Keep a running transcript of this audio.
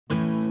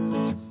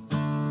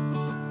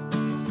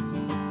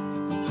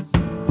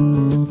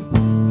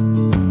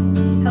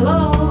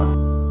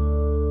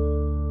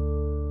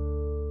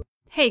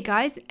Hey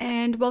guys,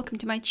 and welcome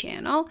to my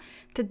channel.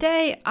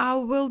 Today I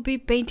will be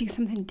painting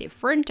something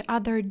different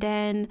other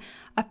than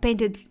I've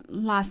painted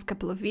last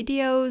couple of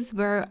videos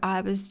where I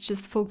was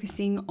just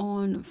focusing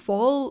on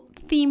fall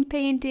theme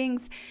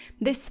paintings.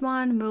 This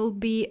one will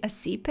be a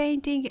sea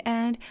painting,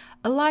 and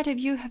a lot of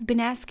you have been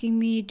asking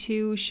me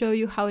to show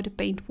you how to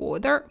paint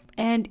water.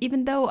 And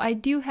even though I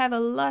do have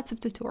lots of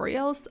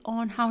tutorials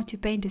on how to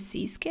paint a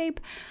seascape,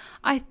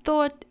 I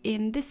thought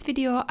in this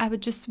video I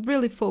would just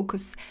really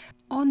focus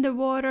on the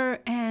water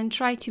and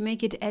try to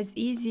make it as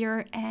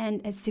easier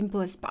and as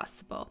simple as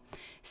possible.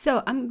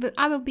 So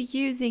I will be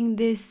using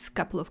this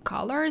couple of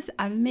colors.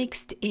 I've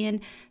mixed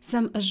in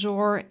some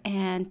azure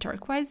and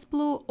turquoise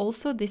blue.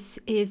 Also, this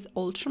is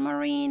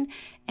ultramarine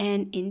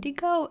and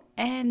indigo,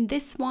 and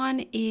this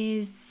one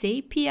is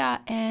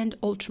sepia and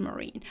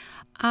ultramarine.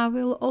 I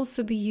will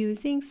also be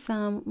using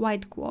some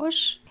white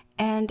gouache.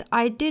 And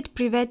I did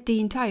pre-wet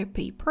the entire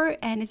paper,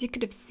 and as you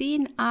could have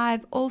seen,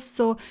 I've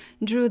also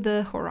drew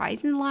the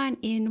horizon line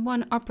in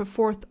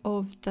 1/4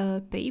 of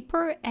the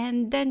paper,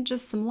 and then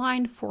just some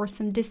line for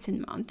some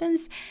distant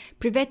mountains.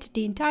 Pre-wet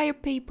the entire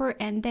paper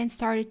and then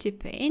started to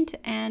paint,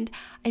 and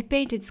I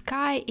painted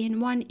sky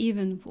in one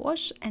even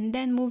wash and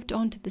then moved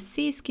on to the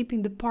sea,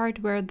 skipping the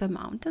part where the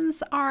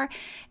mountains are.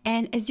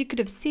 And as you could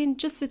have seen,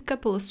 just with a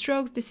couple of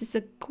strokes, this is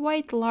a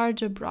quite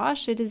larger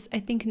brush. It is,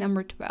 I think,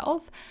 number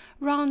 12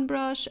 round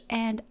brush,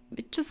 and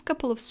with just a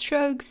couple of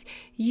strokes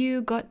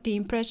you got the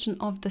impression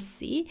of the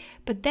sea.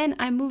 But then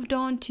I moved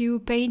on to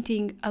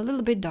painting a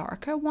little bit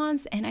darker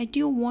ones, and I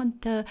do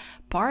want the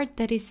part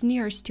that is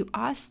nearest to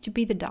us to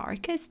be the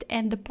darkest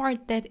and the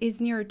part that is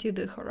nearer to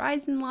the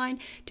horizon line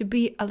to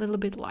be a little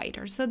bit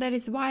lighter. So that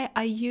is why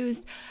I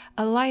used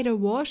a lighter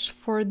wash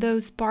for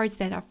those parts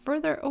that are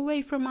further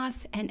away from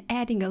us, and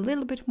adding a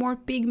little bit more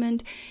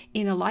pigment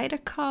in a lighter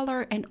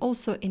color and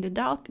also in the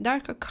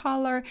darker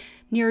color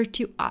nearer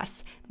to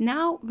us.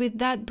 Now with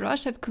that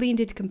brush, I've cleaned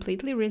it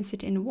completely, rinsed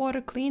it in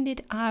water, cleaned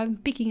it. I'm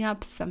picking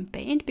up some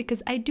paint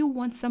because I do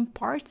want some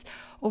parts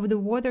of the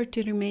water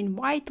to remain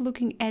white,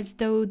 looking as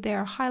though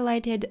they're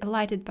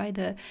lighted by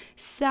the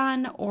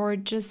sun or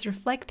just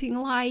reflecting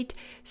light.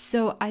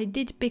 So I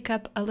did pick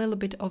up a little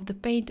bit of the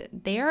paint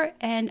there,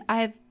 and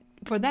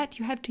for that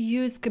you have to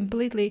use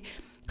completely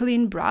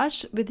clean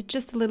brush with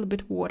just a little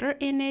bit water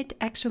in it.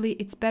 Actually,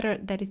 it's better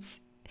that it's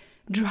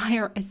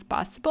drier as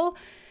possible.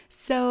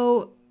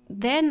 So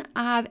then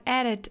I've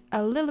added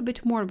a little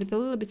bit more with a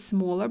little bit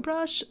smaller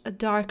brush, a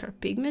darker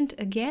pigment.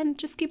 Again,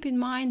 just keep in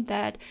mind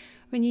that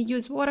when you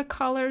use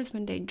watercolors,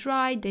 when they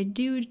dry, they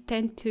do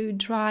tend to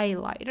dry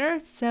lighter.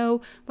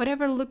 So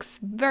whatever looks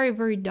very,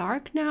 very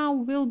dark now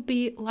will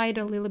be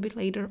lighter a little bit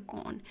later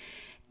on.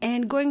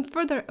 And going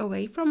further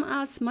away from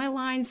us, my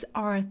lines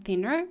are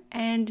thinner,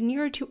 and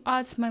nearer to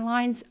us, my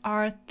lines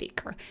are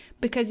thicker.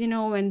 Because, you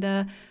know, when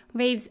the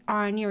waves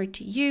are nearer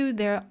to you,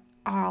 they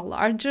are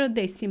larger,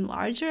 they seem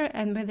larger,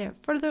 and when they're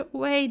further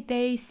away,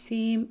 they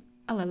seem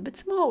a little bit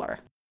smaller.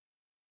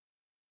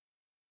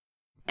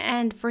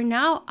 And for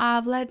now,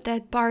 I've let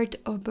that part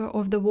of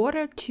the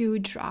water to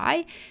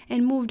dry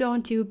and moved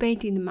on to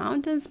painting the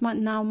mountains. But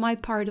now my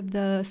part of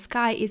the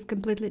sky is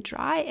completely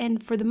dry,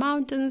 and for the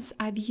mountains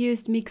I've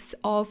used mix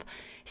of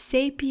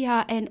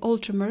sepia and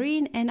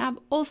ultramarine, and I've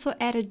also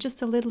added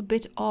just a little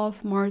bit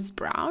of Mars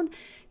brown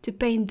to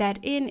paint that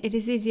in. It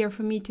is easier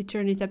for me to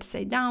turn it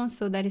upside down,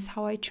 so that is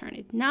how I turn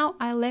it. Now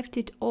I left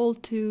it all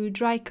to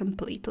dry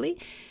completely,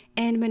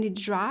 and when it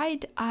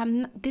dried,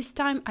 this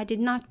time I did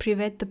not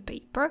pre-wet the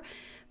paper,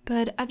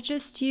 but I've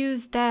just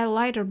used that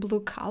lighter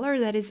blue color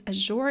that is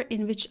azure,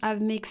 in which I've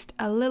mixed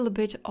a little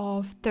bit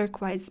of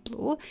turquoise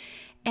blue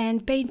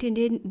and painted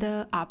in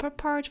the upper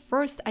part.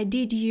 First, I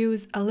did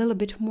use a little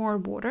bit more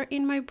water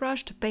in my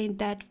brush to paint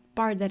that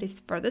part that is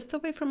furthest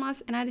away from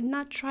us, and I did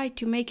not try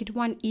to make it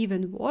one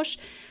even wash,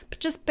 but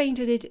just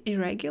painted it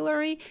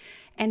irregularly.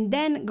 And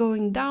then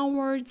going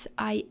downwards,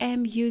 I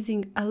am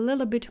using a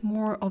little bit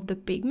more of the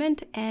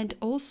pigment and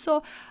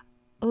also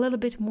a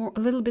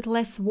little bit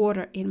less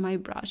water in my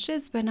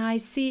brushes. When I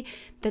see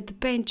that the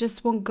paint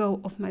just won't go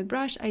off my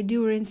brush, I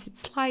do rinse it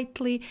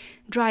slightly,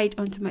 dry it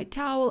onto my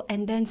towel,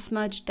 and then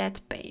smudge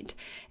that paint.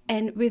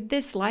 And with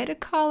this lighter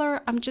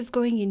color, I'm just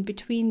going in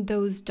between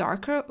those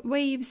darker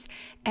waves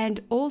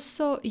and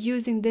also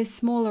using this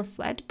smaller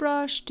flat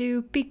brush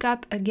to pick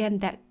up again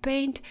that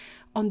paint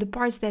on the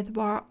parts that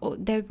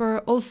were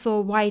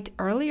also white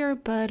earlier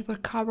but were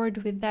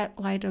covered with that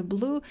lighter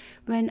blue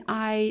when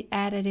I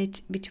added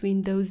it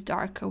between those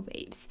darker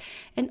waves.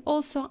 And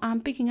also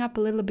I'm picking up a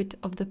little bit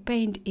of the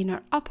paint in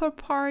our upper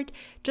part,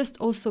 just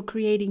also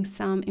creating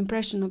some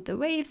impression of the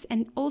waves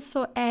and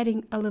also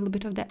adding a little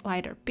bit of that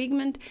lighter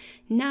pigment.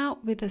 Now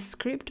with a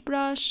script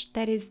brush,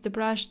 that is the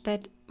brush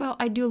that, well,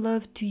 I do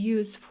love to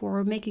use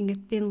for making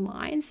thin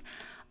lines.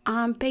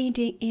 I'm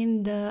painting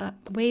in the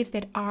waves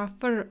that are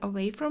further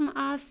away from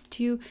us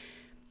to,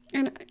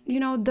 and you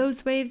know,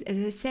 those waves, as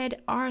I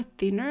said, are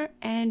thinner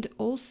and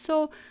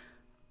also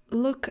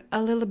look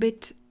a little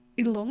bit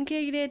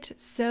elongated.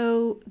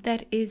 So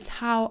that is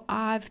how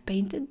I've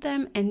painted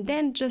them, and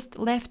then just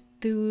left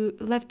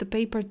the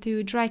paper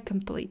to dry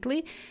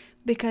completely,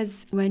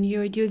 because when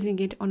you're using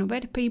it on a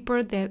wet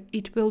paper, that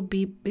it will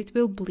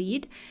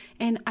bleed,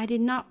 and I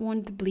did not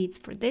want the bleeds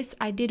for this.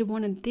 I did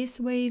want these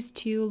waves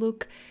to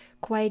look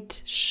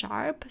quite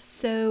sharp,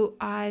 so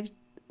I've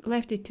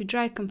left it to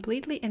dry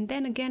completely, and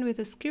then again with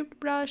a script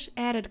brush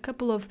added a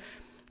couple of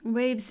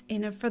waves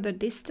in a further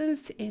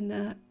distance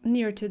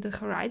near to the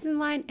horizon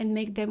line, and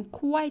make them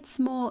quite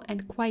small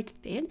and quite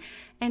thin.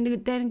 And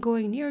then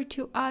going near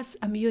to us,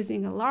 I'm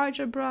using a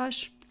larger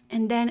brush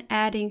and then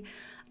adding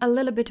a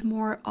little bit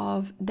more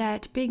of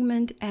that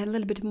pigment and a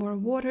little bit more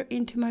water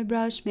into my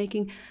brush,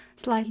 making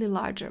slightly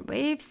larger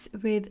waves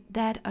with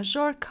that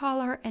azure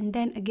color, and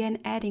then again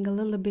adding a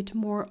little bit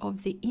more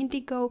of the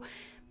indigo,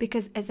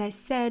 because as I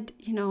said,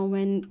 you know,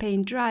 when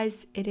paint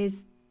dries it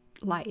is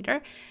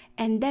lighter.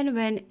 And then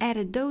when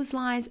added those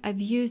lines,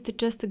 I've used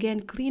just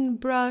again clean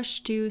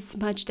brush to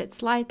smudge that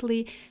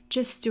slightly,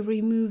 just to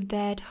remove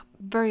that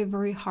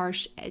very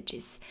harsh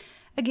edges.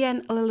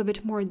 Again, a little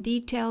bit more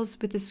details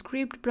with the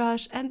script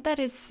brush, and that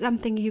is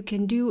something you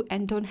can do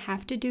and don't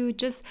have to do.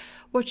 Just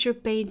watch your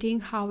painting,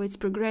 how it's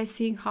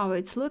progressing, how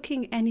it's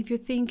looking, and if you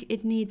think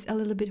it needs a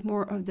little bit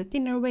more of the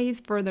thinner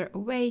waves further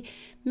away,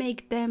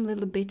 make them a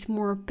little bit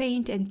more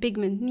paint and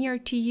pigment near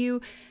to you,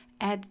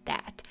 add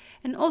that.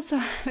 And also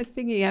I was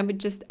thinking I would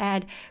just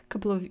add a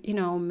couple of, you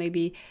know,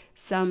 maybe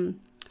some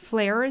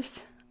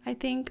flares, I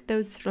think,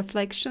 those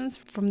reflections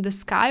from the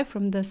sky,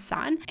 from the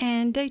sun,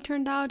 and they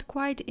turned out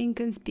quite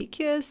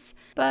inconspicuous,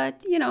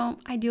 but you know,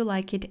 I do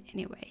like it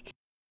anyway.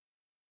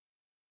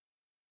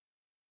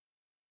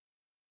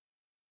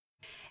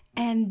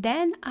 And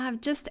then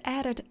I've just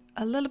added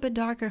a little bit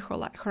darker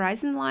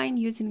horizon line,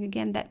 using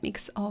again that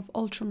mix of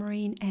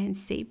ultramarine and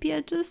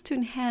sepia, just to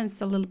enhance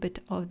a little bit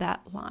of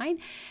that line.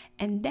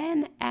 And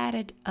then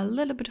added a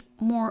little bit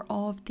more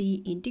of the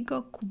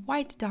indigo,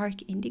 quite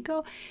dark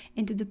indigo,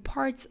 into the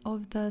parts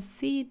of the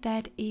sea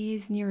that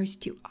is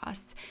nearest to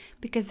us,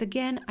 because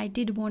again I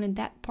did want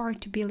that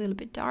part to be a little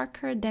bit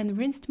darker. Then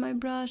rinsed my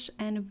brush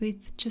and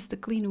with just a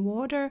clean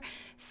water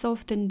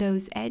softened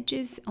those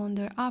edges on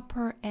the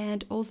upper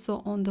and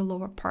also on the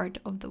lower part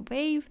of the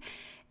wave.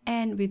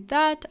 And with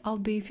that, I'll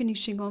be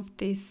finishing off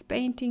this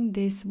painting,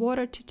 this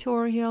water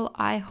tutorial.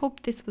 I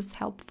hope this was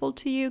helpful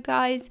to you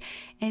guys,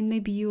 and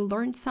maybe you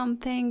learned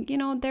something. You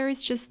know, there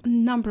is just a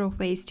number of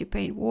ways to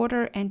paint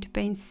water and to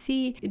paint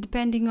sea,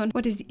 depending on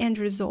what is the end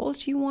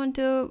result you want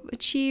to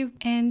achieve,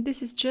 and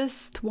this is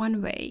just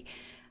one way.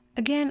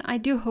 Again, I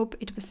do hope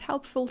it was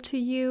helpful to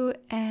you,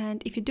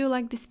 and if you do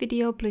like this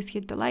video, please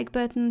hit the like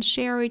button,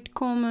 share it,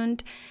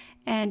 comment.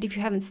 And if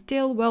you haven't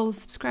still, well,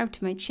 subscribe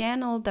to my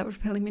channel. That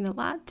would really mean a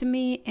lot to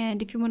me.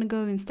 And if you want to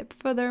go one step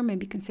further,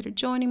 maybe consider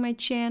joining my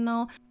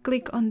channel.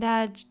 Click on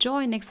that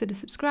join next to the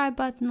subscribe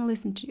button,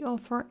 listen to the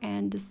offer,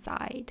 and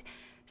decide.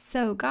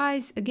 So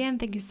guys, again,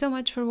 thank you so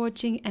much for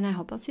watching, and I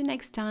hope I'll see you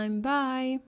next time. Bye!